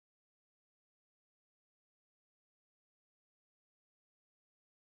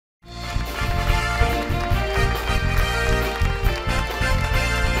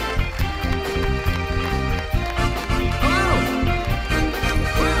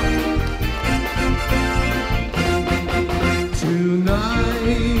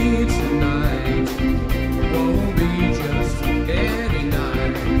tonight won't be just any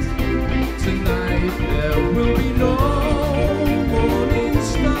night. Tonight there will be no morning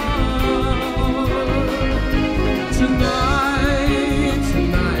star. Tonight,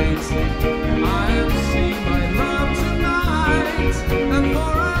 I'll see my love tonight, and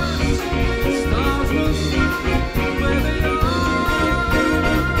for us the stars will shine where they are.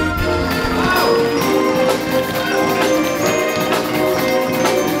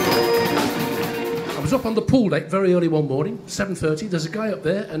 I was up on the pool deck very early one morning, 7:30. There's a guy up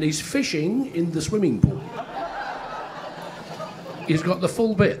there and he's fishing in the swimming pool. He's got the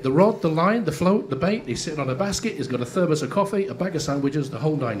full bit, the rod, the line, the float, the bait. He's sitting on a basket. He's got a thermos of coffee, a bag of sandwiches, the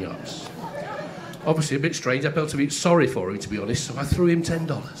whole 9 yards. Obviously a bit strange. I felt a bit sorry for him, to be honest, so I threw him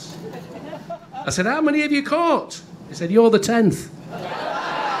 $10. I said, how many have you caught? He said, you're the 10th.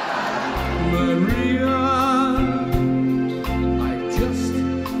 Maria, I just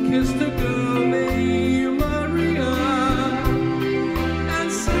kissed a girl named Maria,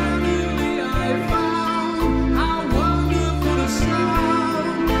 and suddenly I found how wonderful the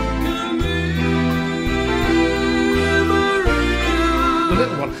sound can be. Maria. The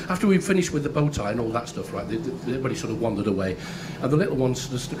little one, after we finished with the bow tie and all that stuff, right, everybody sort of wandered away, and the little one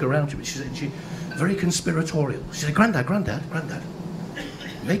sort of stuck around to me. She said, very conspiratorial. She said, Grandad,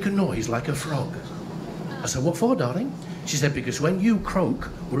 make a noise like a frog. I said, what for, darling? She said, because when you croak,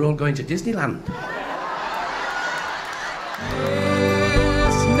 we're all going to Disneyland.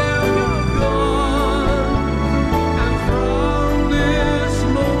 Yes, now you're gone, and from this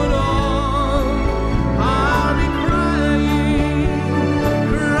moment on, I'll be crying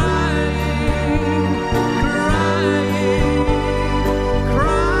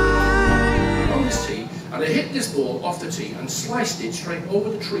on this tee, and I hit this ball off the tee and sliced it straight over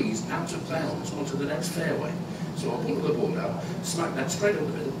the trees, out of bounds, onto the next fairway. So I pulled the ball down, smacked that straight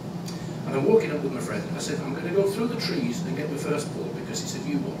over the middle, and I'm walking up with my friend. I said, I'm going to go through the trees and get the first ball, because he said,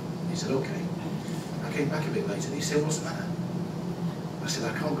 you won. He said, okay. I came back a bit later and he said, what's the matter? I said,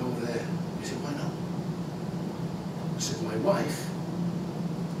 I can't go over there. He said, why not? I said, my wife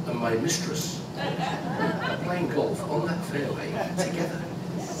and my mistress are playing golf on that fairway together.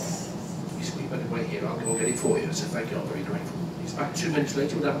 He said, well, you better wait here, I'll go and get it for you. I said, thank you, I'm very grateful. He's back 2 minutes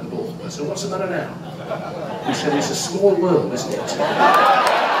later without the ball. I said, what's the matter now? He said, it's a small world, isn't it?